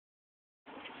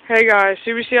Hey guys,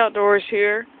 CBC Outdoors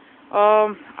here.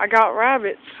 I got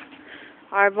rabbits.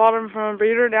 I bought them from a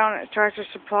breeder down at Tractor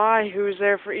Supply who was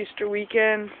there for Easter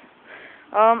weekend.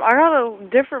 I got a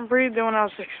different breed than what I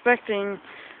was expecting.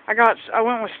 I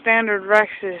went with standard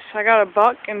Rexes. I got a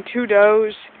buck and two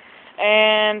does,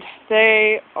 and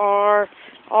they are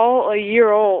all a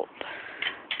year old.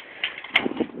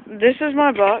 This is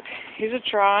my buck. He's a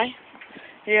try.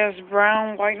 He has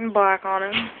brown, white, and black on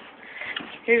him.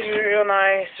 He's real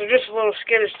nice. They're just a little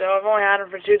skittish though. I've only had them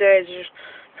for 2 days.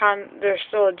 They're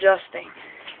still adjusting.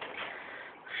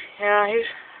 Yeah, he's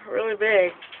really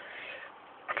big.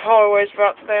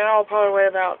 They all probably weigh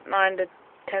about 9 to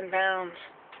 10 pounds,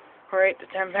 or 8 to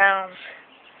 10 pounds.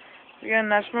 Again,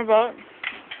 that's my buck.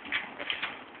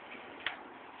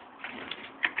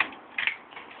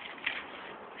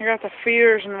 I got the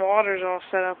feeders and waters all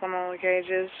set up on all the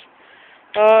cages.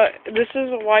 This is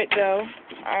a white doe.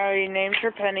 I named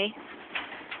her Penny.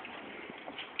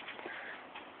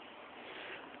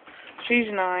 She's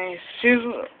nice. She's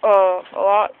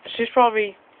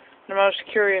probably the most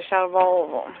curious out of all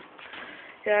of them.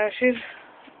 Yeah, she's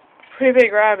a pretty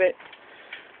big rabbit.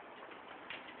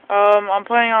 I'm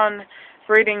planning on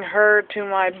breeding her to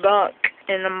my buck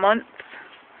in a month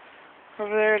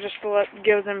over there, just to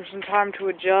give them some time to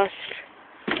adjust.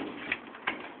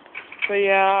 But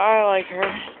yeah, I like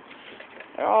her.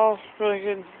 They're all really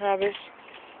good rabbits.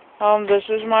 This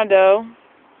is my doe.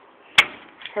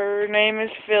 Her name is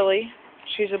Philly.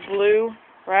 She's a blue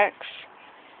Rex.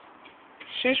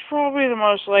 She's probably the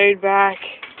most laid back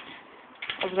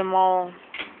of them all.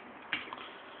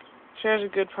 She has a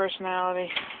good personality.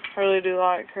 I really do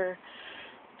like her.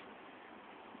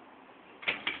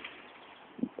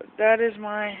 But that is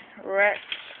my Rex.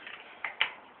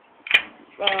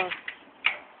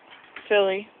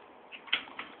 Philly.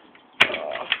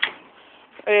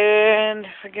 And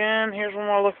again, here's one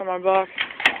more look at my buck.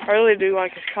 I really do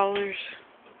like his colors.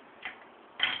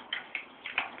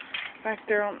 Back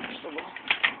there on this little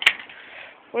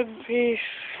wooden piece.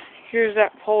 Here's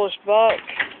that Polish buck.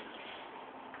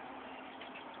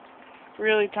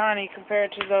 Really tiny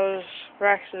compared to those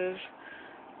Rexes.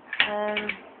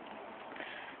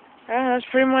 Yeah, that's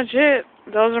pretty much it.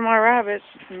 Those are my rabbits.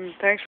 And thanks.